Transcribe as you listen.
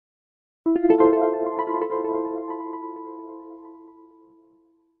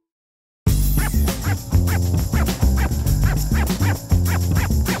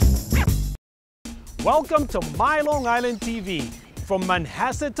Welcome to My Long Island TV. From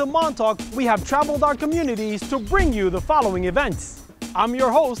Manhasset to Montauk, we have traveled our communities to bring you the following events. I'm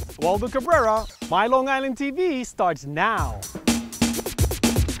your host, Waldo Cabrera. My Long Island TV starts now.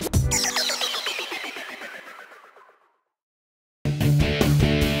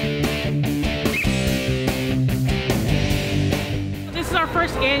 This is our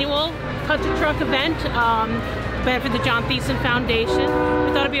first annual Touch a Truck event. Benefit the John Theissen Foundation. We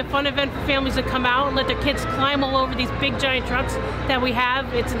thought it'd be a fun event for families to come out and let their kids climb all over these big giant trucks that we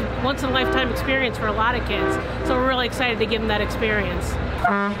have. It's a once in a lifetime experience for a lot of kids. So we're really excited to give them that experience.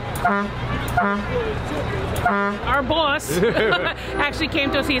 Our boss actually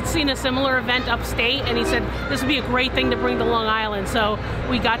came to us. He had seen a similar event upstate and he said this would be a great thing to bring to Long Island. So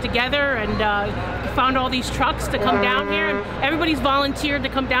we got together and found all these trucks to come down here, and everybody's volunteered to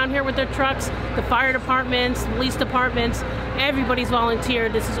come down here with their trucks. The fire departments, police departments, everybody's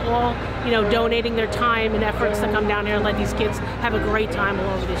volunteered. This is all, you know, donating their time and efforts to come down here and let these kids have a great time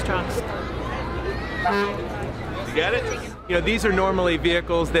all over these trucks. You get it? You know, these are normally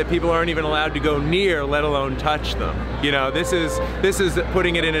vehicles that people aren't even allowed to go near, let alone touch them. You know, this is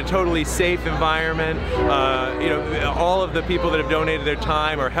putting it in a totally safe environment. You know, all of the people that have donated their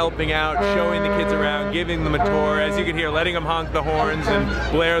time are helping out, showing the kids around, giving them a tour. As you can hear, letting them honk the horns and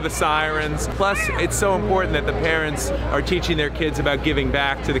blare the sirens. Plus, it's so important that the parents are teaching their kids about giving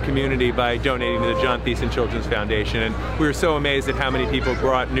back to the community by donating to the John Theissen Children's Foundation. And we were so amazed at how many people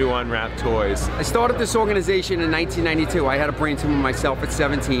brought new unwrapped toys. I started this organization in 1992. I had a brain tumor myself at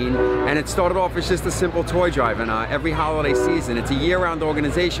 17, and it started off as just a simple toy drive. And every holiday season, it's a year-round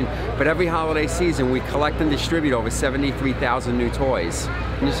organization, but every holiday season we collect and distribute over 73,000 new toys.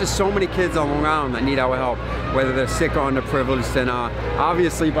 And there's just so many kids on Long Island that need our help, whether they're sick or underprivileged. And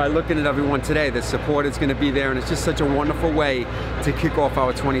obviously, by looking at everyone today, the support is going to be there, and it's just such a wonderful way to kick off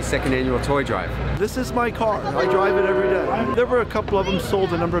our 22nd annual toy drive. This is my car. I drive it every day. There were a couple of them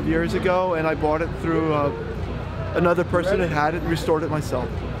sold a number of years ago, and I bought it through another person that had it and restored it myself.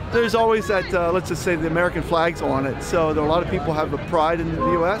 There's always that, let's just say, the American flags on it, so there are a lot of people have a pride in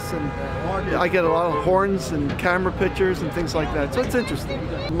the U.S., and I get a lot of horns and camera pictures and things like that, so it's interesting.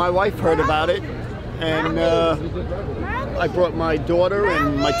 My wife heard about it, and I brought my daughter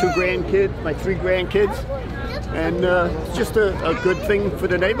and my two grandkids, my three grandkids, and it's just a good thing for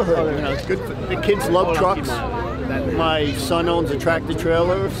the neighborhood. You know, it's good for the kids love trucks. My son owns a tractor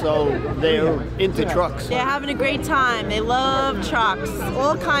trailer, so they're into trucks. They're having a great time. They love trucks,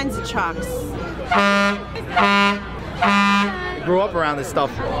 all kinds of trucks. I grew up around this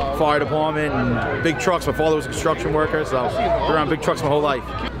stuff, fire department and big trucks. My father was a construction worker, so I've been around big trucks my whole life.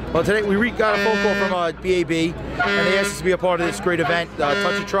 Well, today we got a phone call from BAB, and they asked us to be a part of this great event,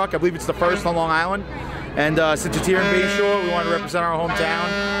 Touch a Truck. I believe it's the first on Long Island. And since it's here in Bayshore, we want to represent our hometown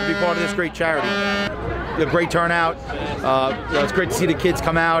and be part of this great charity. A great turnout. You know, it's great to see the kids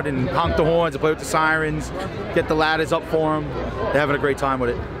come out and honk the horns and play with the sirens, get the ladders up for them. They're having a great time with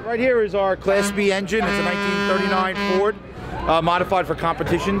it. Right here is our Class B engine. It's a 1939 Ford, modified for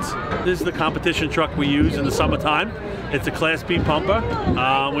competitions. This is the competition truck we use in the summertime. It's a Class B pumper.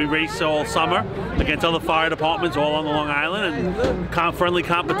 We race all summer against other fire departments all on Long Island, and friendly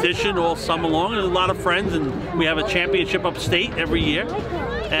competition all summer long, and a lot of friends, and we have a championship upstate every year,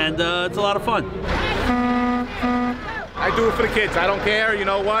 and it's a lot of fun. I do it for the kids. I don't care, you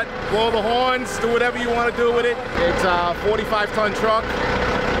know what? Blow the horns, do whatever you want to do with it. It's a 45-ton truck.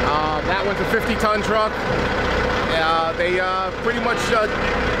 That one's a 50-ton truck. They pretty much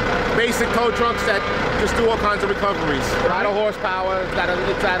basic tow trucks that just do all kinds of recoveries. A lot of horsepower.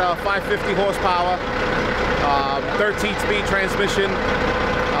 It's at a 550 horsepower, 13-speed transmission.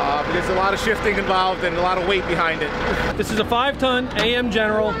 There's a lot of shifting involved and a lot of weight behind it. This is a 5-ton AM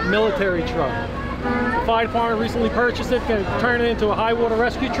General military truck. The fire department recently purchased it, going to turn it into a high water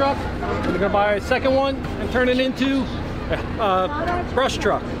rescue truck. We're going to buy a second one and turn it into a brush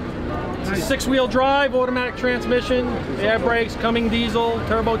truck. It's a 6-wheel drive, automatic transmission, air brakes, Cumming diesel,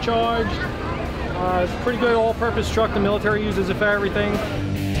 turbocharged. It's a pretty good all-purpose truck. The military uses it for everything.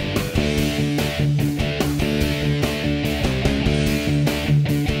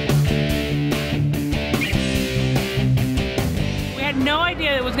 No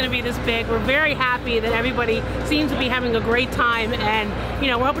idea it was going to be this big. We're very happy that everybody seems to be having a great time, and you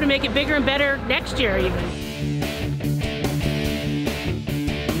know, we're hoping to make it bigger and better next year even.